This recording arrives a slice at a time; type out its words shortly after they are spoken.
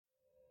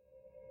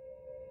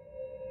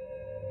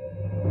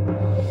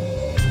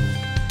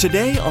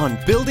Today on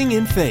Building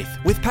in Faith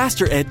with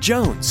Pastor Ed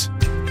Jones.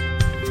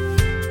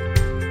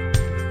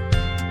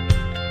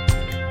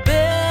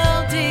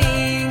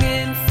 Building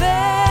in Faith.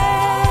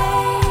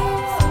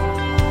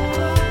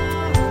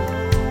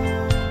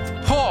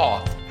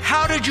 Paul,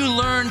 how did you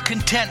learn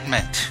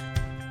contentment?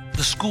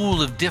 The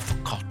school of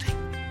difficulty.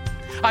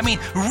 I mean,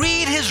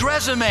 read his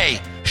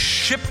resume.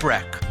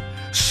 Shipwreck,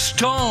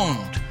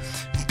 stoned,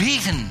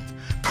 beaten,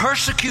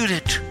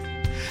 persecuted.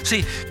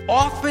 See,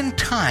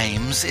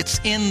 oftentimes it's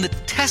in the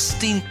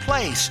testing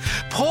place.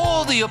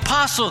 Paul the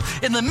apostle,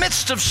 in the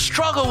midst of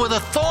struggle with a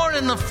thorn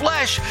in the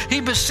flesh,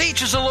 he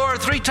beseeches the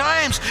Lord 3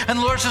 times. And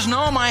the Lord says,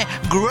 no, my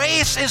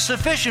grace is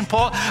sufficient,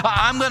 Paul.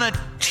 I'm going to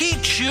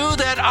teach you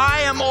that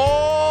I am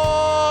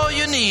all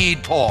you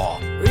need, Paul.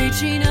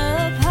 Reaching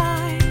up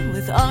high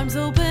with arms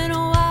open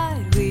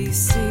wide, we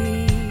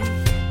see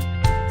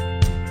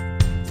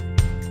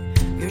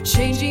you're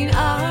changing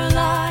our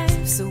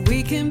lives so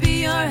we can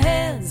be our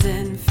hands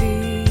and feet.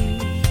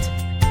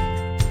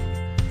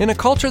 In a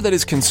culture that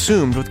is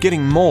consumed with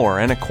getting more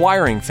and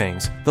acquiring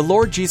things, the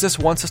Lord Jesus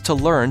wants us to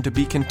learn to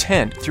be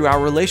content through our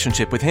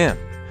relationship with Him.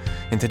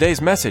 In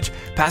today's message,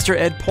 Pastor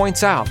Ed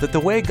points out that the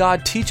way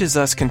God teaches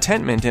us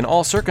contentment in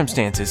all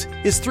circumstances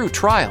is through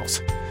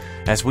trials.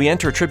 As we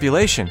enter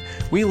tribulation,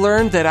 we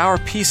learn that our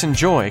peace and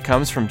joy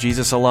comes from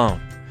Jesus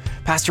alone.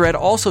 Pastor Ed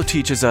also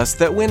teaches us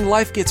that when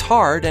life gets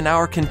hard and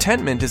our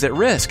contentment is at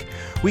risk,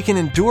 we can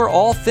endure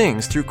all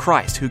things through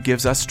Christ who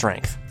gives us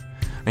strength.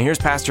 And here's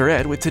Pastor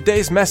Ed with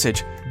today's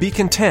message, Be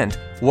Content,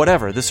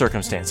 Whatever the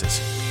Circumstances.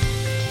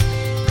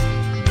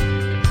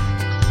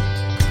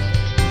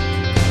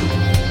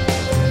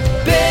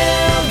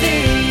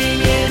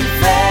 Building in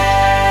Faith.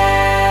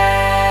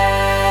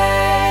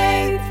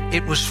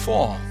 It was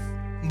fall,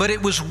 but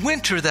it was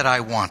winter that I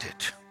wanted.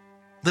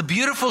 The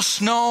beautiful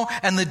snow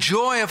and the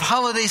joy of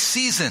holiday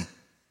season.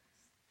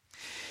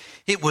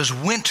 It was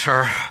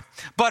winter,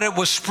 but it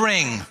was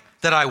spring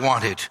that I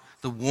wanted.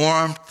 The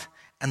warmth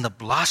and the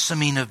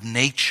blossoming of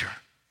nature.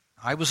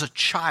 I was a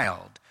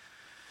child,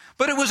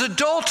 but it was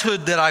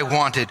adulthood that I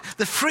wanted.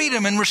 The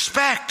freedom and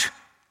respect.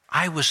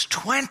 I was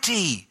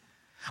 20,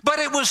 but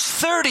it was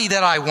 30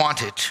 that I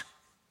wanted.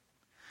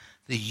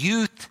 The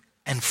youth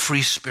and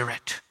free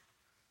spirit.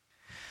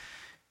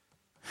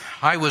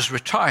 I was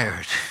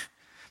retired,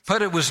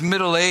 but it was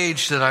middle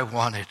age that I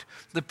wanted.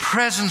 The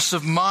presence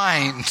of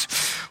mind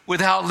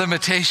without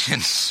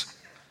limitations.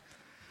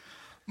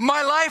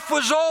 My life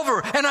was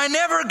over, and I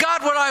never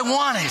got what I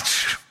wanted.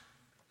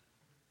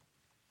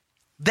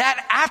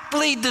 That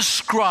aptly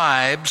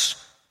describes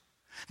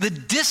the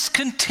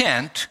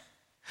discontent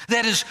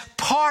that is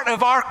part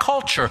of our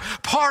culture,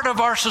 part of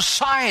our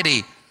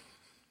society.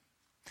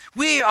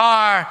 We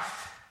are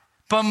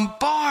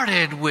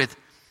bombarded with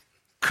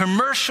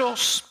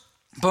commercials,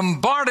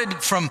 bombarded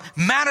from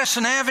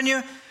Madison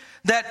Avenue,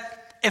 that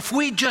if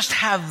we just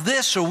have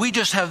this or we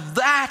just have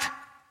that,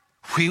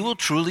 we will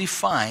truly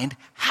find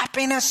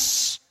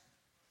happiness.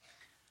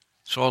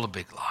 It's all a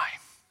big lie.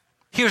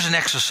 Here's an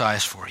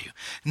exercise for you.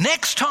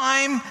 Next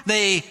time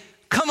they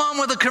come on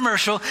with a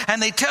commercial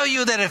and they tell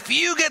you that if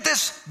you get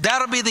this,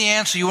 that'll be the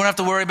answer. You won't have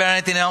to worry about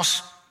anything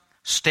else.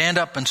 Stand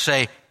up and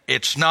say,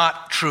 it's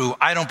not true.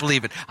 I don't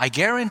believe it. I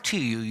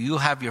guarantee you, you'll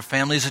have your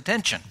family's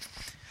attention.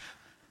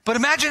 But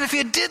imagine if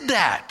you did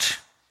that.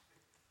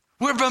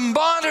 We're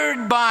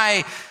bombarded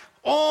by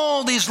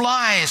all these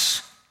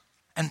lies.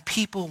 And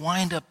people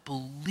wind up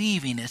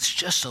believing it's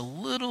just a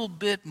little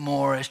bit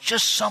more. It's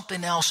just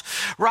something else.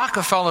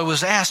 Rockefeller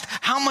was asked,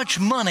 how much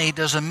money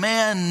does a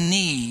man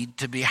need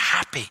to be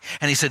happy?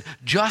 And he said,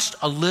 just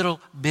a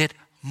little bit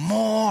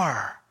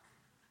more.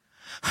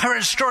 I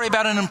read a story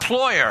about an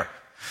employer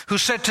who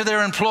said to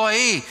their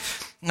employee,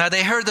 now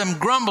they heard them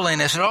grumbling.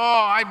 They said,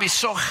 I'd be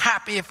so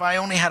happy if I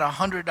only had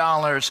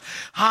 $100.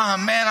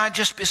 Man, I'd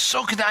just be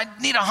so content. I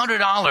need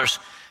 $100.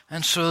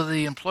 And so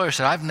the employer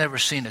said, I've never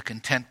seen a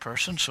content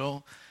person,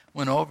 so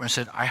went over and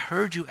said, I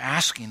heard you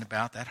asking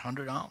about that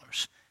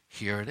 $100.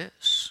 Here it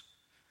is.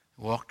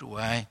 He walked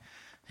away.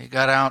 He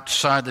got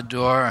outside the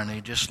door and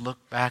he just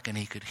looked back and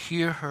he could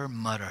hear her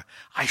mutter,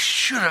 I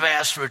should have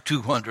asked for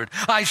 200.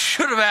 I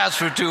should have asked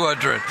for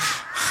 200.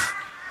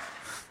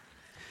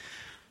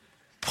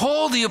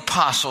 Paul the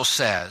apostle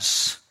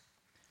says,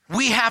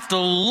 we have to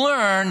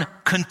learn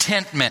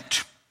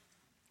contentment.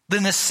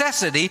 The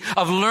necessity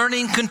of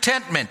learning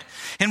contentment.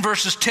 In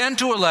verses 10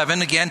 to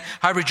 11, again,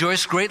 I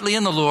rejoice greatly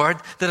in the Lord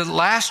that at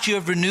last you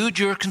have renewed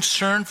your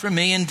concern for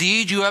me.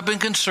 Indeed, you have been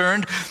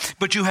concerned,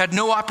 but you had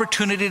no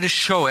opportunity to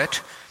show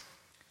it.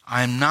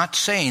 I'm not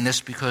saying this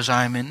because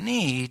I'm in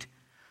need,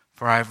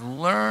 for I've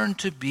learned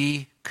to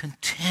be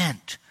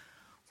content.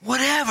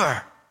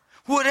 Whatever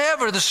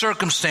the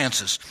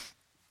circumstances.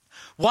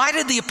 Why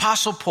did the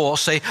Apostle Paul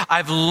say,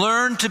 I've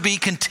learned to be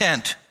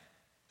content?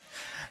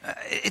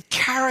 It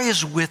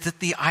carries with it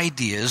the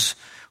ideas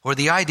or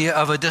the idea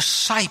of a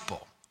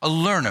disciple, a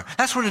learner.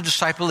 That's what a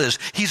disciple is.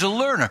 He's a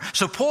learner.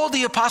 So Paul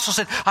the apostle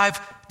said,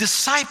 I've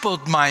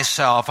discipled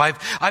myself.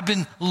 I've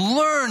been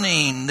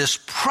learning this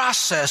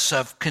process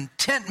of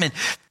contentment.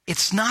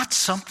 it's not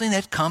something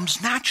that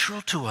comes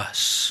natural to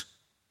us.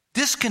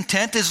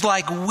 Discontent is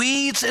like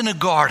weeds in a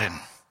garden.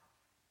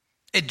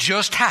 It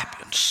just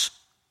happens.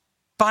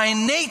 By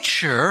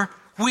nature,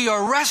 we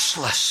are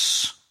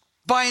restless.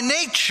 By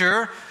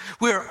nature,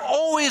 we're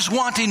always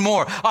wanting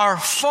more. Our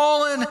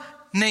fallen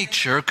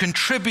nature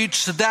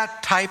contributes to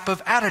that type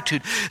of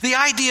attitude. The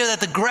idea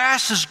that the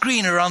grass is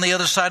greener on the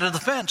other side of the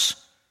fence.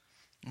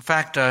 In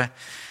fact, I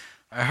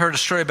heard a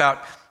story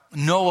about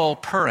Noel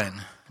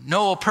Purrin.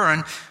 Noel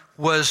Purrin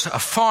was a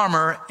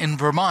farmer in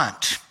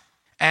Vermont,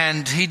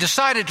 and he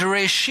decided to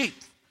raise sheep.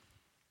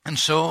 And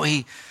so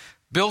he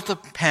built a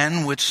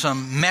pen with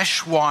some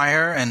mesh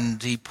wire,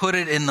 and he put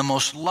it in the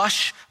most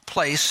lush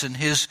place in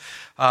his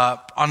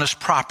on his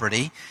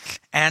property,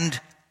 and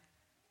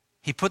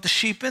he put the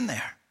sheep in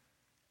there.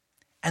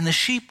 And the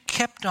sheep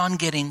kept on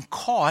getting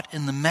caught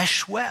in the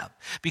mesh web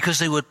because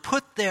they would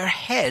put their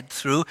head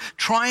through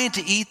trying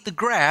to eat the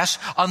grass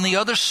on the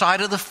other side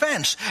of the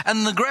fence.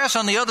 And the grass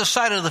on the other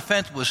side of the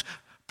fence was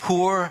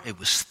poor, it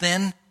was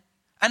thin,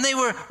 and they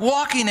were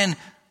walking and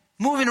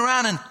moving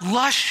around in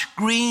lush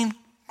green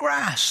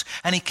grass.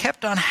 And he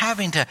kept on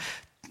having to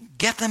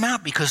get them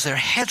out because their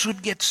heads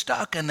would get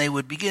stuck and they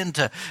would begin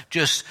to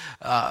just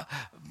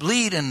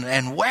bleed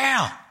and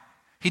wail.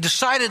 He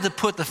decided to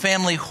put the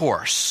family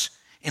horse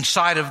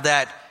inside of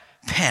that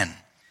pen.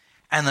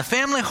 And the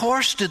family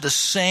horse did the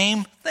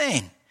same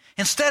thing.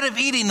 Instead of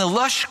eating the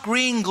lush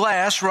green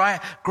grass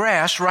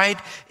right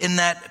in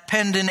that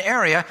penned-in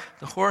area,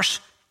 the horse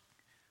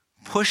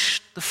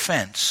pushed the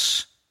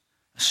fence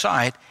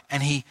aside,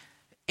 and he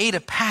ate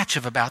a patch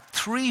of about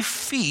 3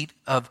 feet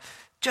of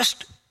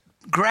just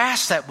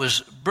grass that was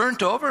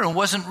burnt over and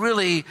wasn't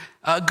really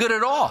good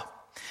at all.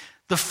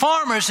 The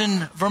farmers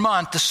in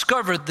Vermont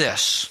discovered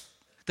this,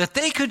 that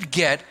they could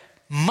get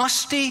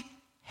musty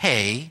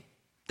hay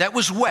that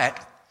was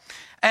wet,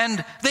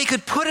 and they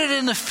could put it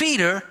in the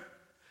feeder,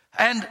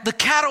 and the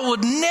cattle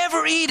would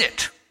never eat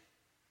it.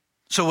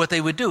 So what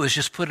they would do is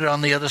just put it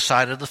on the other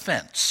side of the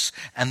fence,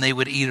 and they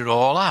would eat it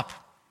all up.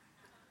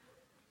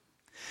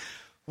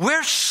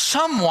 We're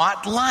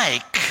somewhat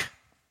like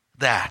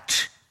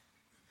that.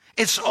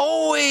 It's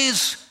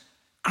always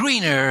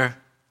greener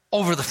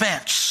over the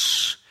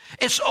fence.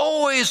 It's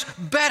always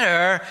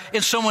better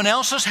in someone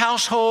else's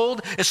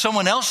household, in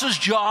someone else's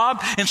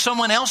job, in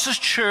someone else's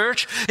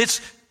church.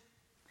 It's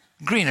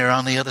greener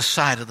on the other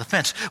side of the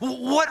fence.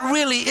 What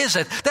really is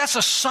it? That's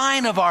a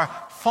sign of our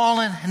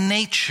fallen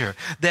nature,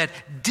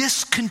 that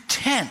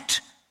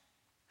discontent.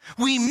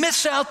 We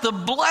miss out the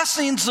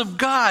blessings of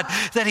God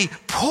that He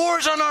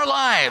pours on our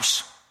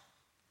lives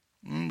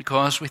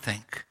because we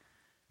think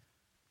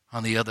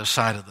on the other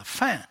side of the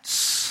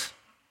fence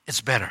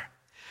it's better.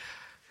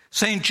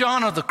 St.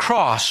 John of the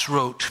Cross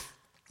wrote,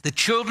 "The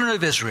children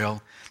of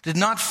Israel did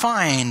not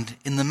find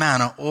in the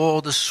manna all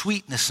the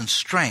sweetness and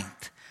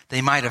strength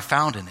they might have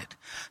found in it,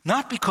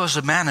 not because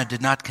the manna did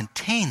not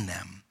contain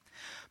them,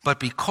 but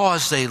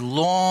because they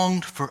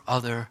longed for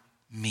other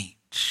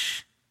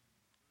meat."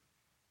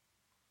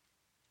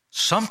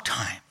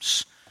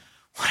 Sometimes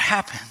what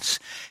happens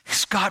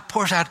is God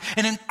pours out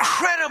an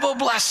incredible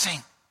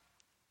blessing,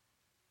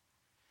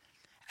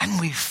 and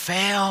we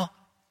fail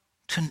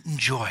to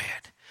enjoy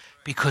it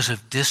because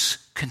of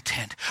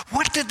discontent.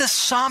 What did the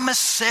psalmist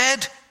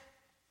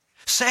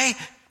say?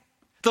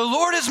 The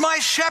Lord is my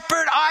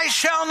shepherd, I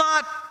shall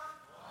not.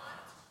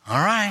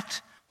 All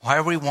right. Why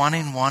are we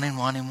wanting?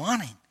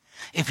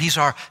 If He's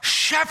our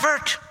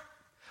shepherd,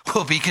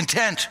 we'll be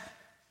content.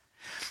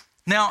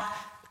 Now,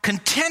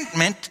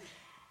 contentment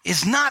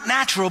is not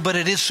natural, but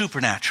it is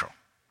supernatural.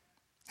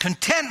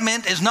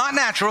 Contentment is not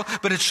natural,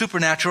 but it's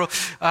supernatural.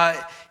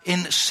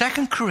 In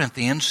 2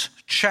 Corinthians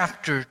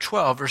chapter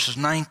 12, verses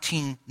 9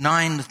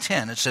 to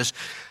 10, it says,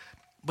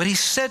 "But He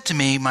said to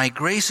me, my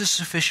grace is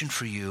sufficient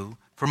for you,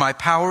 for my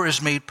power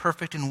is made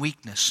perfect in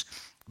weakness.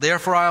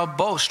 Therefore I'll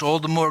boast all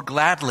the more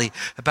gladly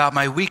about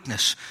my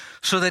weakness,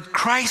 so that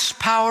Christ's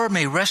power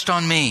may rest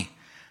on me.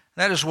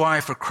 That is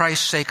why, for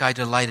Christ's sake, I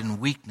delight in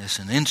weakness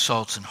and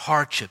insults and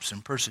hardships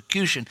and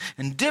persecution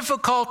and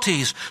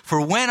difficulties. For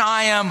when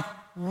I am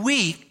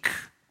weak,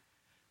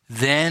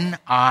 then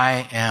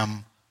I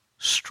am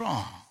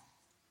strong."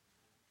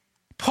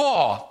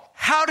 Paul,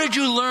 how did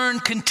you learn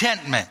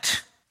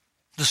contentment?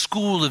 The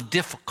school of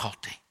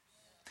difficulty.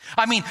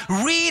 I mean,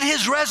 read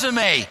his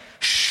resume.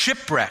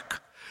 Shipwreck,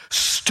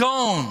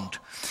 stoned,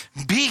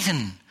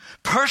 beaten,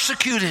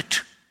 persecuted.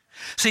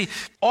 See,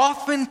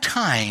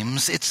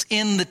 oftentimes it's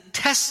in the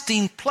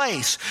testing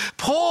place.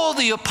 Paul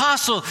the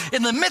apostle,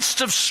 in the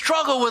midst of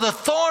struggle with a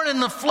thorn in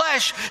the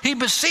flesh, he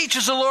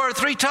beseeches the Lord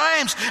 3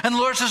 times. And the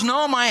Lord says,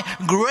 "No, my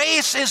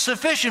grace is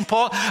sufficient,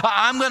 Paul.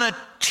 I'm going to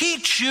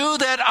teach you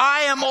that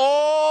I am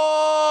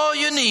all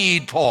you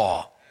need,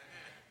 Paul."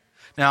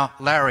 Now,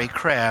 Larry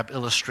Crabb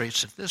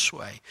illustrates it this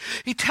way.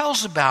 He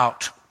tells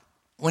about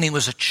when he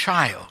was a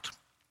child.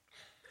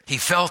 He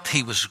felt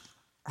he was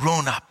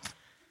grown up.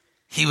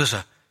 He was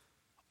an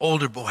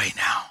older boy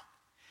now.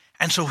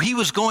 And so he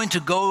was going to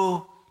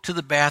go to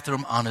the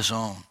bathroom on his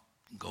own.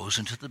 goes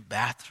into the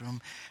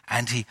bathroom,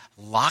 and he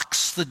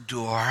locks the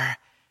door.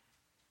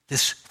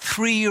 This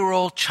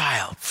 3-year-old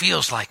child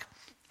feels like,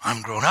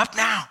 I'm grown up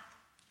now.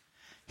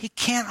 He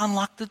can't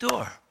unlock the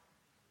door.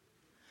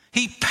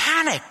 He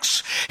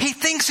panics. He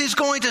thinks he's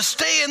going to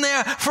stay in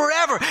there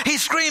forever. He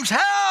screams,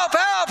 help,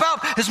 help,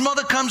 help. His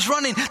mother comes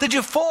running. Did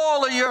you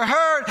fall or you're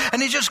hurt?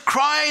 And he's just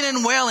crying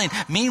and wailing.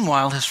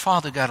 Meanwhile, his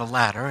father got a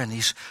ladder and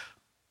he's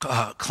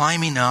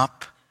climbing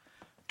up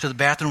to the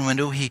bathroom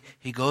window. He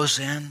goes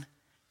in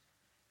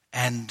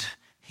and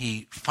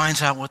he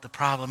finds out what the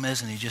problem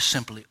is, and he just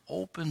simply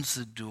opens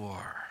the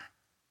door.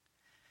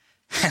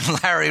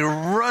 And Larry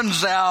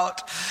runs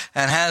out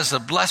and has the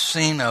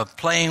blessing of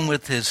playing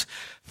with his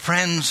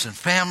friends and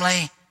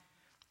family.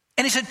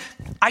 And he said,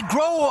 I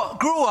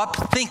grew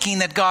up thinking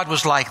that God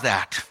was like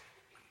that.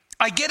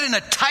 I get in a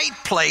tight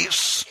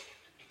place.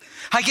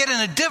 I get in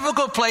a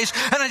difficult place,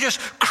 and I just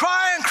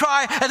cry and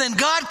cry, and then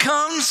God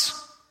comes.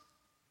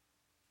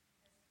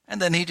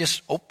 And then he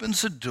just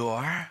opens the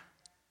door,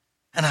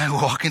 and I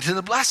walk into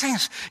the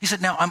blessings. He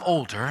said, now I'm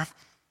older,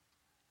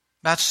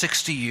 about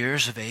 60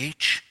 years of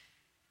age.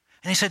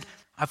 And he said,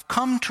 I've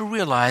come to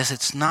realize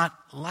it's not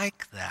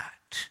like that.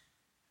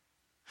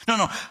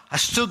 No, I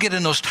still get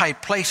in those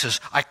tight places.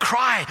 I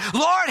cry,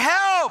 Lord,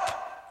 help!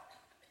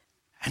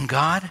 And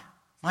God,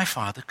 my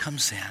Father,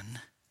 comes in,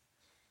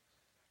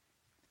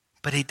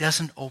 but he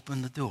doesn't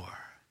open the door.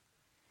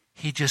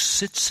 He just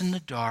sits in the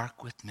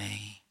dark with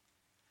me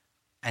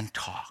and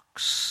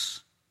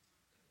talks.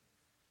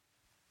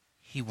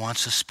 He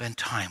wants to spend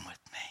time with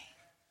me.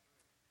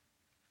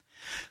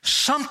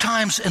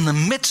 Sometimes in the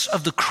midst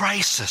of the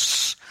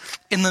crisis,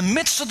 in the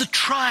midst of the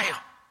trial,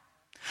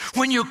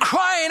 when you're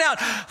crying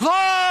out,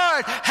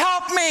 Lord,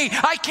 help me,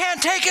 I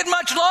can't take it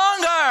much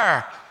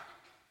longer,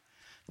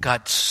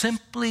 God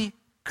simply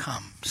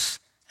comes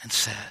and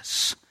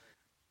says,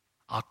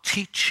 I'll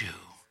teach you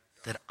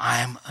that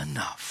I'm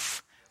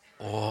enough,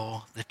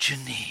 all that you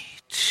need.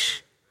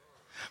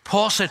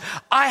 Paul said,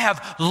 I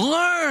have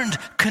learned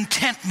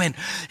contentment.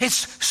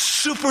 It's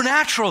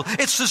supernatural.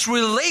 It's this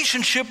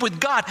relationship with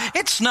God.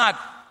 It's not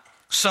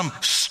some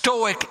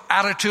stoic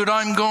attitude.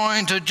 I'm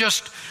going to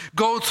just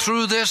go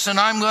through this and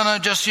I'm going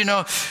to just,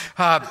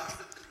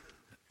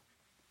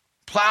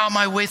 plow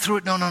my way through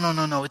it.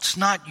 No. It's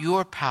not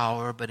your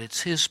power, but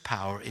it's his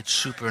power. It's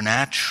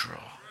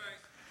supernatural.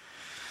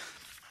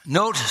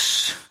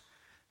 Notice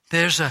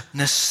there's a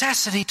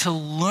necessity to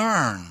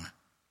learn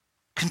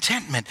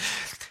contentment.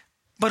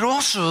 But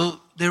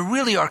also, there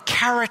really are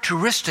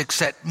characteristics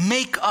that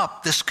make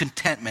up this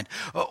contentment.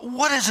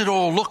 What does it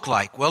all look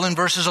like? Well, in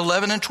verses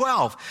 11 and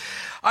 12.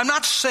 I'm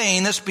not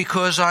saying this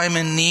because I'm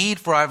in need,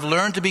 for I've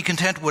learned to be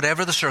content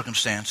whatever the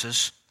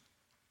circumstances.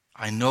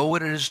 I know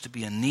what it is to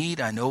be in need.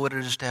 I know what it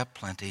is to have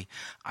plenty.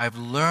 I've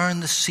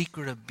learned the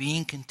secret of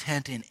being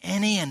content in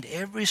any and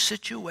every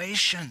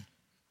situation.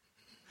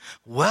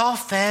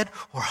 Well-fed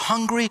or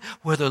hungry,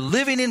 whether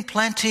living in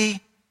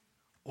plenty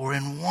or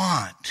in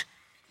want.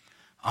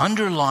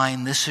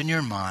 Underline this in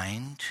your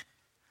mind.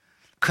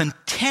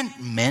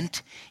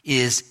 Contentment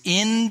is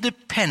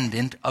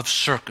independent of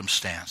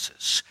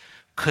circumstances.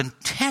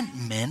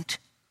 Contentment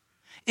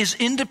is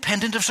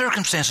independent of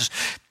circumstances.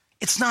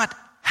 It's not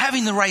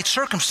having the right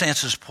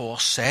circumstances, Paul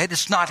said.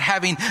 It's not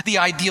having the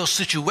ideal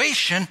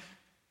situation.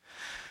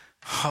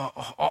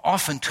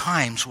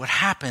 Oftentimes what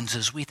happens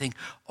is we think,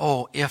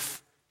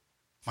 if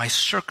my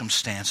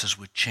circumstances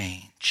would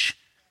change.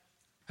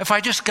 If I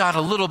just got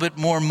a little bit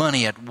more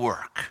money at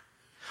work.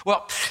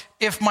 Well,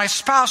 if my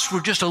spouse were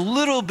just a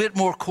little bit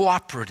more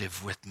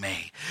cooperative with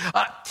me.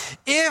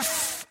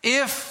 If.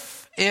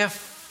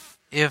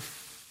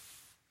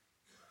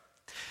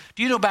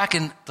 Do you know back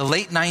in the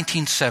late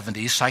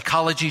 1970s,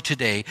 Psychology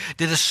Today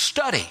did a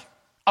study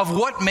of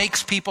what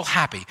makes people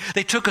happy.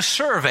 They took a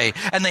survey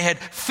and they had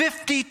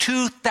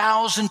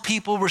 52,000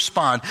 people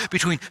respond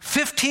between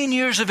 15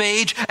 years of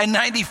age and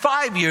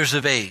 95 years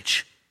of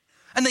age.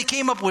 And they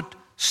came up with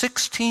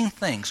 16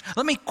 things.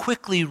 Let me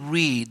quickly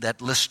read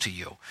that list to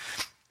you.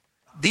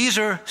 These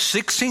are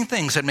 16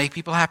 things that make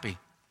people happy.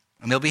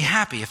 And they'll be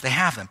happy if they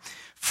have them.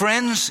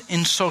 Friends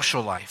in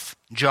social life,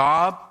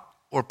 job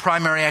or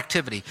primary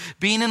activity,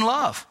 being in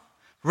love,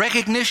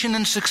 recognition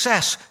and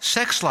success,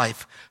 sex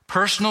life,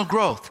 personal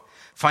growth,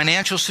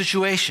 financial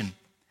situation,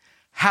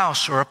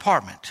 house or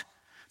apartment.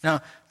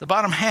 Now, the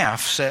bottom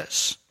half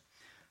says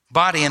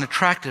body and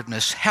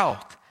attractiveness,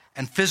 health,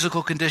 and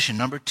physical condition.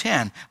 Number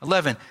 10,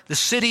 11, the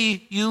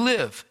city you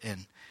live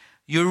in,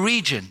 your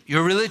region,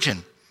 your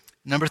religion.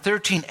 Number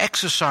 13,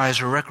 exercise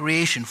or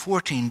recreation.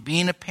 14,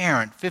 being a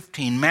parent.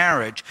 15,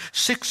 marriage.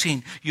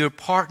 16, your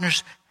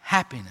partner's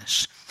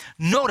happiness.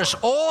 Notice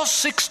all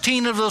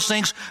 16 of those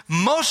things,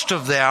 most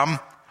of them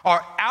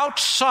are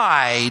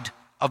outside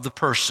of the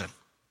person.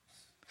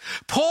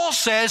 Paul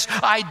says,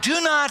 I do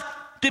not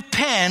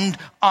depend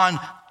on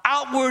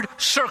outward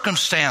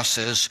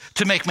circumstances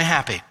to make me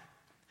happy.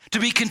 To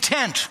be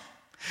content.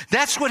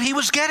 That's what he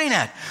was getting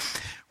at.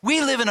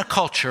 We live in a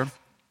culture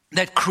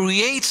that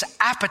creates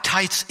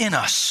appetites in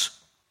us.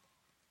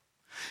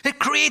 It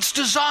creates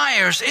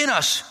desires in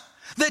us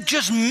that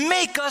just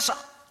make us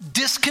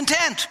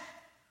discontent.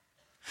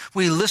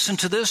 We listen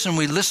to this and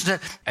we listen to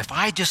it. If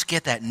I just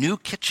get that new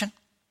kitchen,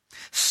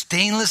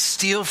 stainless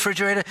steel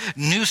refrigerator,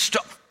 new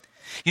stove.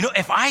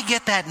 If I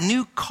get that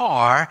new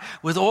car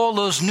with all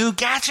those new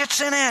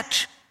gadgets in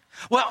it.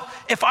 Well,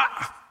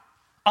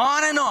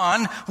 on and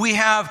on, we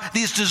have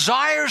these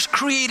desires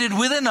created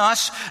within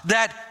us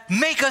that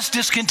make us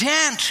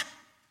discontent.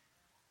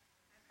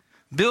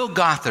 Bill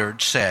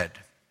Gothard said,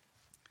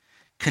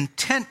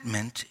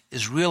 contentment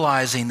is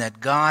realizing that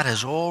God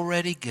has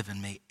already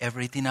given me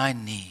everything I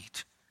need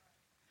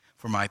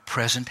for my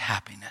present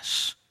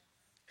happiness.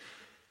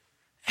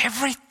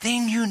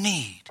 Everything you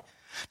need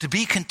to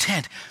be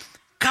content,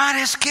 God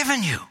has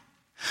given you.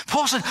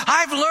 Paul said,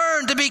 I've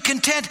learned to be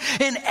content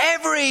in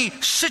every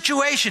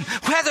situation,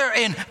 whether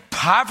in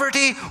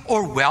poverty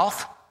or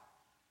wealth,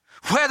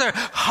 whether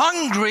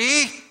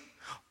hungry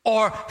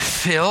or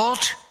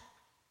filled.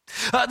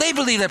 They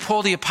believe that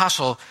Paul the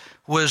Apostle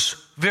was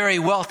very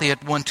wealthy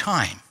at one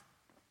time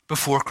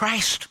before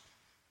Christ.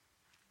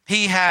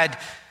 He had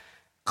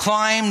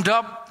climbed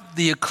up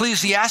the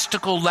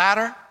ecclesiastical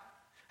ladder,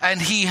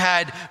 and he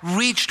had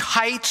reached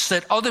heights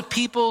that other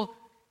people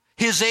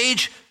his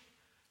age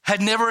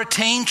had never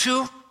attained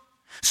to,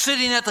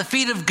 sitting at the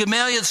feet of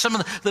Gamaliel, some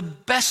of the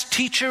best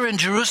teacher in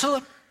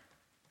Jerusalem.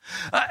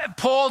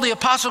 Paul the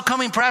Apostle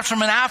coming perhaps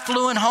from an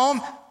affluent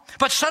home,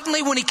 but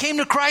suddenly when he came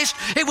to Christ,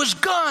 it was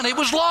gone, it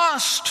was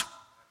lost.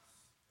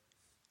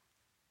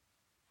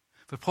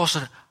 But Paul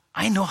said,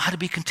 I know how to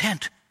be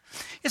content.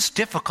 It's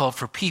difficult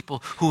for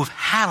people who have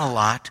had a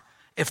lot,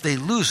 if they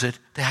lose it,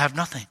 to have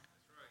nothing.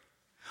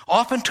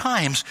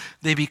 Oftentimes,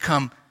 they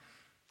become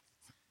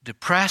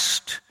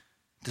depressed,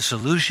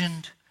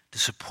 disillusioned,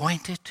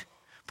 disappointed.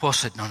 Paul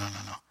said, no.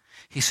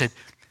 He said,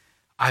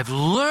 I've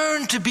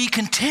learned to be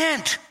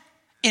content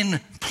in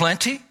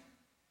plenty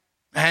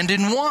and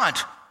in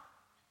want.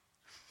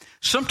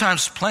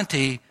 Sometimes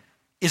plenty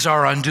is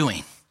our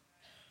undoing.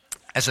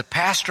 As a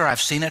pastor,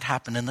 I've seen it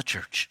happen in the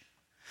church.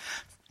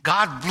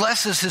 God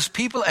blesses his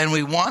people, and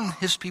we want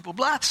his people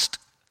blessed.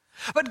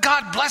 But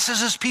God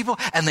blesses his people,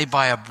 and they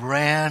buy a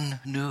brand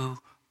new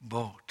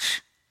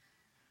boat.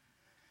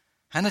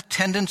 And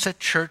attendance at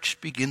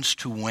church begins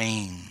to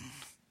wane.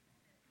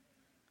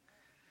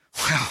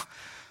 Well,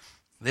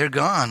 they're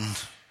gone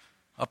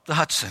up the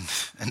Hudson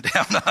and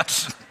down the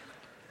Hudson.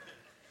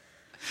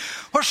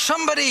 Or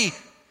somebody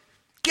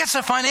gets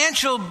a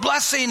financial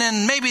blessing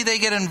and maybe they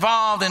get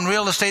involved in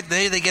real estate,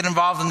 they get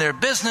involved in their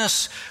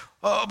business,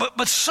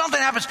 but something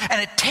happens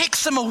and it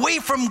takes them away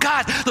from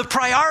God. The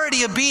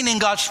priority of being in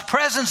God's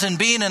presence and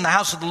being in the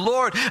house of the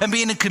Lord and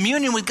being in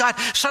communion with God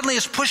suddenly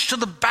is pushed to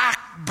the back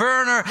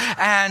burner,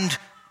 and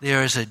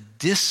there is a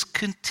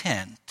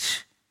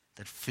discontent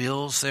that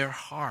fills their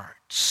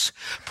hearts.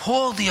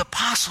 Paul the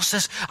Apostle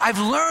says, I've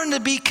learned to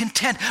be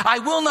content. I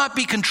will not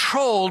be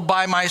controlled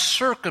by my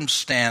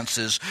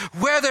circumstances,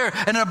 whether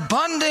in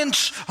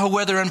abundance or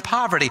whether in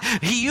poverty.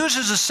 He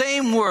uses the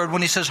same word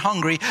when he says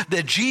hungry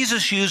that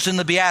Jesus used in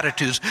the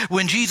Beatitudes.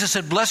 When Jesus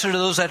said, blessed are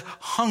those that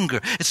hunger.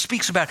 It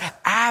speaks about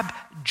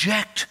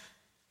abject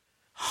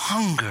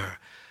hunger,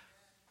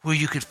 where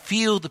you could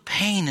feel the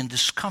pain and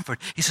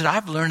discomfort. He said,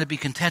 I've learned to be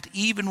content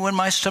even when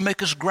my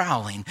stomach is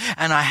growling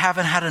and I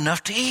haven't had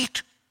enough to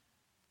eat.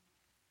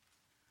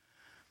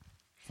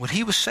 What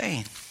he was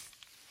saying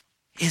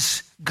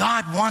is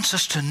God wants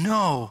us to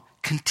know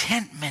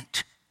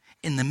contentment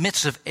in the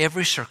midst of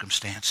every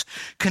circumstance.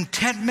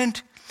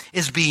 Contentment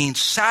is being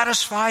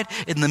satisfied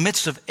in the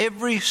midst of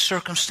every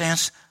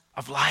circumstance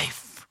of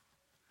life.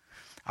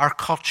 Our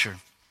culture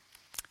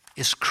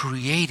is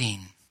creating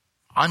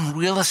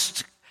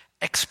unrealistic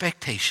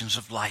expectations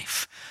of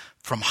life,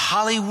 from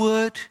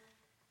Hollywood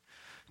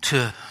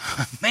to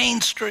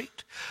Main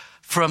Street,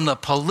 from the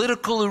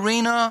political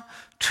arena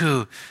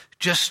to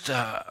just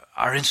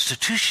our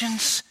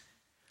institutions.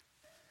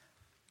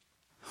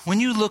 When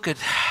you look at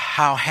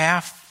how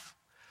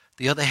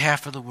the other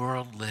half of the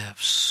world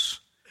lives,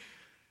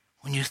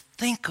 when you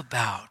think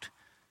about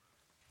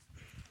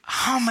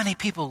how many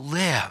people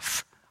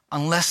live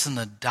on less than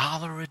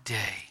 $1 a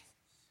day,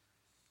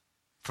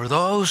 for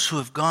those who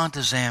have gone to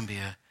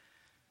Zambia,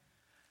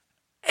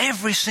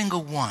 every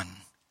single one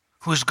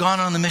who has gone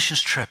on the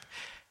missions trip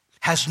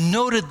has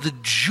noted the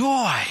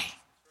joy,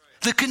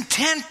 the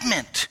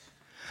contentment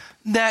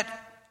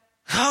that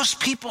those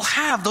people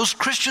have, those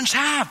Christians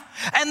have.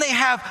 And they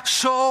have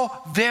so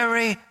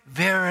very,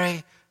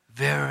 very,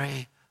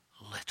 very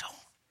little.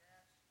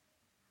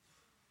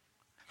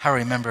 I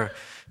remember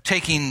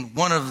taking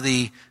one of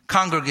the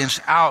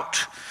congregants out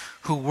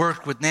who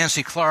worked with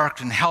Nancy Clark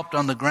and helped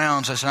on the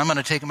grounds. I said, I'm going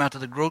to take them out to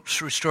the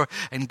grocery store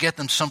and get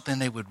them something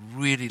they would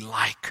really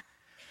like.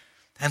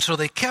 And so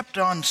they kept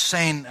on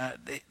saying,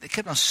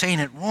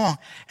 it wrong.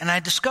 And I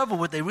discovered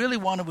what they really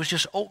wanted was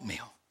just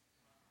oatmeal.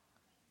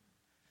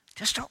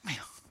 Just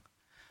oatmeal.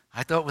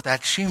 I thought with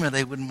that Shema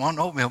they wouldn't want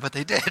oatmeal, but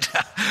they did.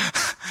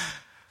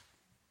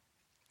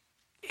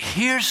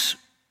 Here's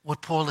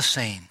what Paul is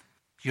saying.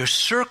 Your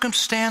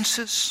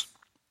circumstances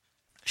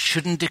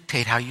shouldn't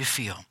dictate how you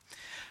feel.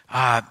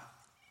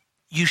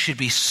 you should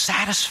be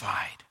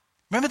satisfied.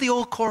 Remember the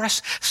old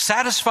chorus?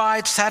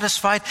 Satisfied,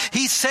 satisfied.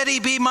 He said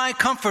he'd be my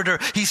comforter.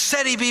 He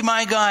said he'd be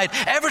my guide.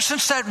 Ever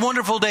since that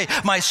wonderful day,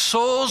 my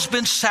soul's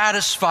been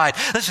satisfied.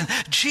 Listen,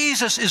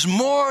 Jesus is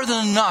more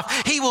than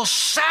enough. He will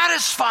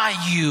satisfy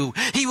you.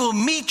 He will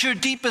meet your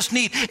deepest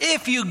need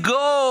if you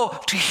go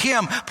to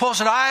him. Paul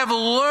said, I have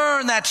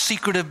learned that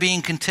secret of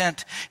being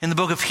content. In the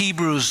book of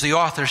Hebrews, the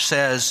author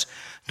says,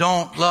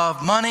 don't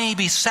love money.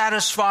 Be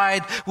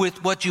satisfied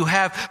with what you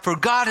have. For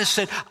God has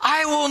said,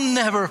 I will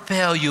never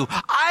fail you.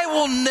 I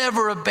will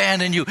never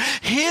abandon you.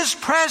 His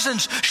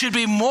presence should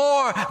be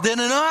more than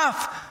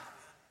enough.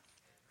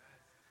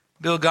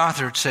 Bill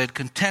Gothard said,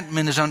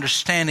 contentment is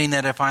understanding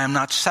that if I am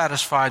not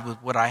satisfied with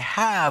what I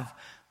have,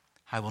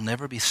 I will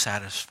never be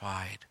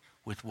satisfied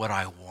with what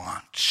I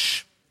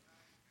want.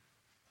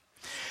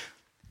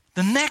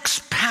 The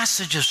next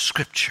passage of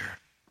Scripture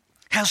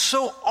has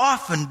so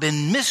often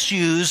been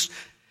misused,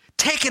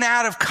 taken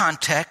out of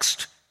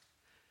context,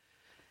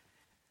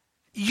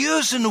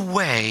 used in a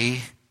way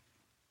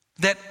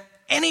that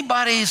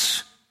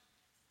anybody's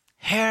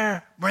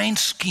harebrained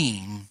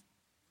scheme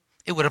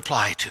it would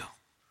apply to.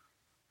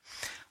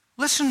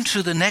 Listen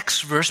to the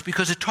next verse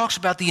because it talks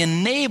about the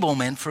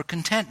enablement for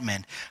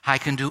contentment. I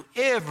can do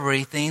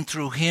everything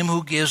through him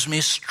who gives me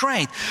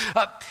strength.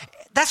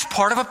 That's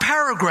part of a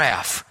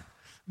paragraph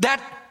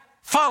that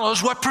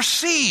follows what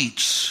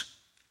precedes.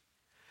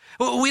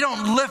 We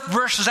don't lift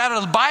verses out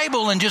of the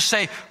Bible and just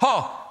say,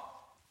 oh,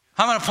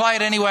 I'm going to apply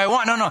it any way I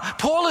want. No.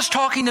 Paul is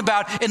talking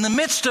about in the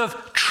midst of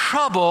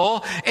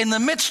trouble, in the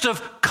midst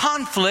of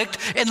conflict,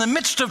 in the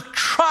midst of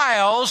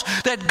trials,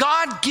 that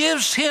God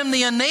gives him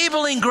the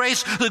enabling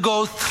grace to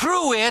go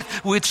through it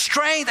with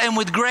strength and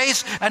with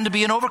grace and to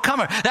be an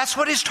overcomer. That's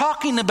what he's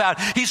talking about.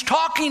 He's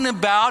talking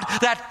about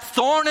that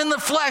thorn in the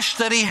flesh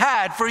that he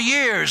had for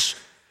years,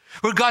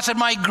 where God said,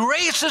 my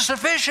grace is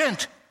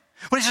sufficient.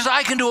 When he says,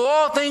 I can do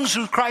all things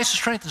through Christ who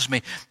strengthens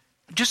me.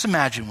 Just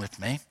imagine with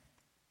me.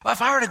 Well, if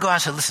I were to go out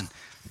and say, listen,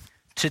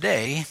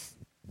 today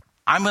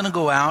I'm going to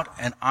go out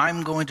and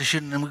I'm going to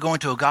shoot, and we're going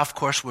to a golf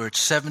course where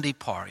it's 70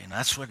 par. You know,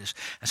 that's what it is.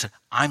 I said,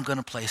 I'm going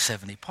to play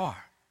 70 par.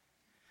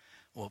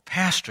 Well,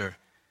 Pastor,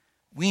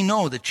 we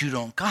know that you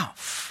don't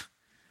golf.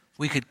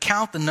 We could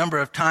count the number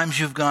of times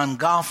you've gone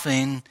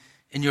golfing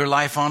in your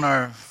life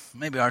on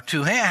maybe our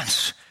two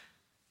hands.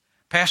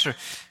 Pastor,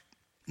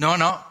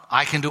 no,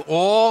 I can do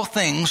all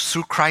things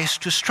through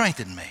Christ who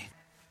strengthened me.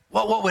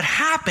 Well, what would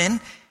happen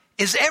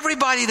is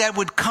everybody that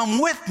would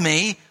come with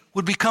me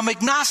would become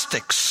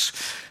agnostics.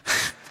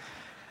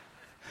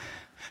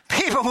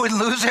 People would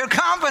lose their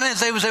confidence.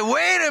 They would say,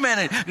 wait a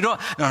minute. No.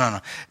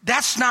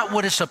 That's not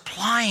what it's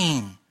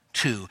applying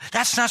to.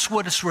 That's not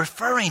what it's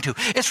referring to.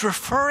 It's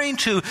referring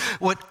to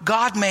what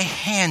God may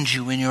hand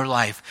you in your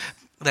life.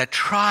 That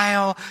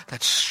trial,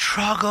 that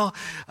struggle,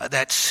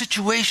 that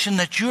situation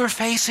that you're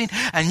facing,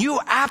 and you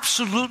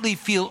absolutely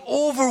feel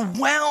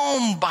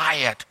overwhelmed by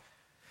it.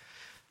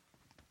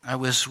 I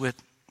was with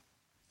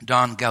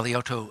Don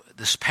Galeotto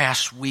this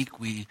past week.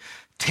 We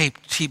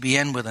taped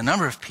TBN with a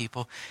number of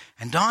people,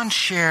 and Don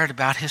shared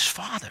about his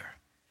father.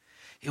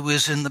 It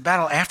was in the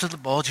battle after the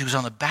Bulge. He was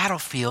on the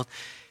battlefield.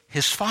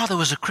 His father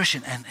was a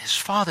Christian, and his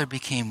father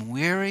became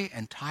weary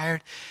and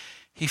tired.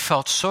 He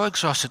felt so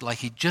exhausted, like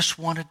he just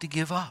wanted to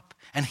give up.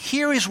 And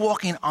here he's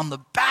walking on the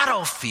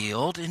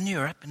battlefield in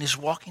Europe, and he's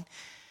walking,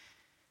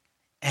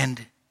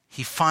 and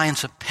he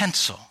finds a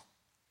pencil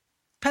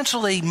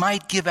that he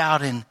might give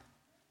out in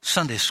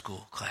Sunday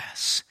school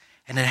class.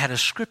 And it had a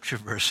scripture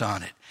verse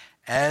on it.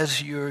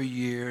 As your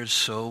years,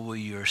 so will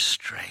your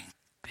strength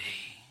be.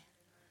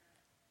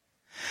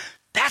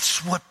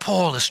 That's what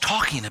Paul is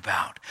talking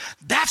about.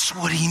 That's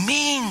what he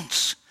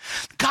means.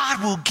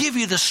 God will give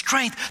you the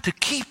strength to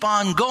keep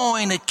on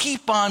going, to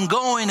keep on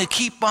going, to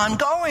keep on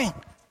going.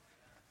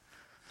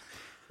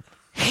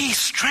 He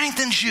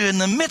strengthens you in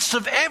the midst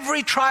of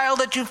every trial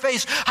that you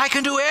face. I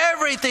can do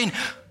everything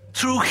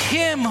through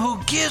him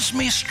who gives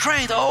me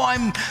strength. Oh,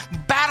 I'm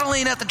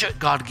battling at the church.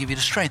 God will give you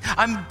the strength.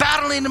 I'm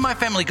battling in my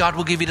family. God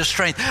will give you the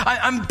strength.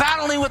 I'm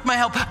battling with my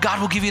health.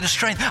 God will give you the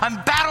strength. I'm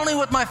battling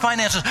with my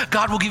finances.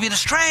 God will give you the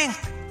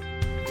strength.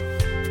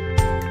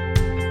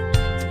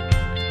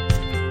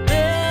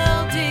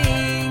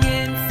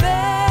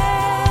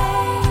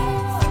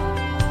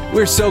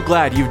 We're so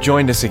glad you've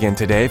joined us again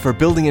today for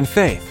Building in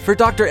Faith for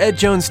Dr. Ed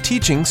Jones'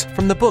 teachings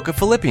from the book of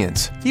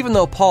Philippians. Even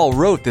though Paul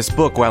wrote this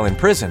book while in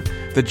prison,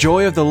 the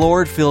joy of the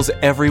Lord fills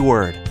every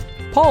word.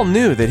 Paul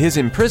knew that his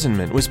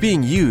imprisonment was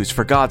being used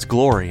for God's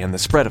glory and the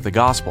spread of the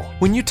gospel.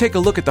 When you take a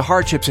look at the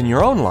hardships in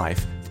your own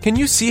life, can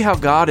you see how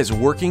God is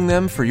working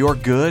them for your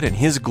good and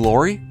his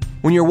glory?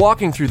 When you're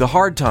walking through the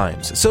hard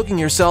times, soaking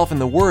yourself in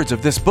the words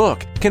of this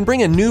book can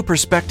bring a new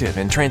perspective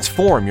and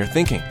transform your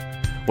thinking.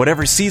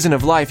 Whatever season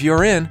of life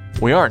you're in,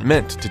 we aren't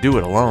meant to do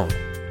it alone.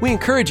 We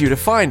encourage you to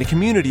find a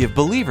community of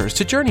believers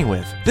to journey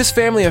with. This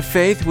family of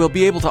faith will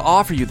be able to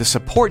offer you the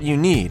support you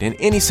need in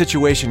any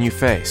situation you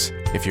face.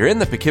 If you're in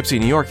the Poughkeepsie,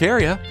 New York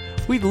area,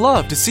 We'd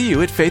love to see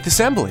you at Faith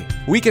Assembly.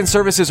 Weekend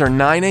services are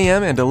 9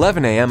 a.m. and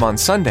 11 a.m. on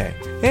Sunday,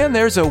 and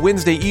there's a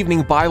Wednesday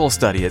evening Bible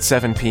study at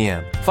 7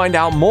 p.m. Find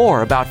out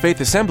more about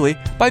Faith Assembly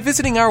by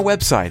visiting our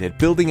website at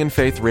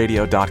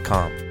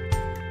buildinginfaithradio.com.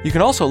 You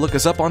can also look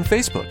us up on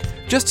Facebook.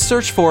 Just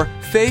search for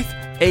Faith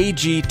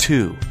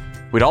AG2.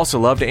 We'd also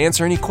love to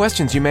answer any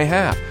questions you may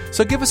have,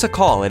 so give us a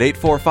call at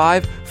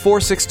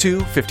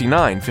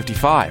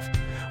 845-462-5955.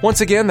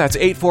 Once again, that's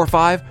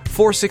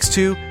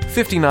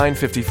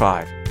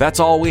 845-462-5955. That's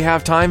all we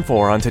have time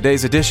for on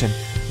today's edition.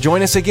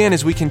 Join us again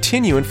as we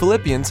continue in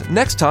Philippians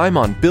next time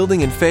on Building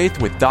in Faith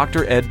with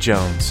Dr. Ed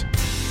Jones.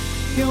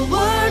 Your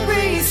word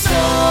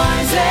restores.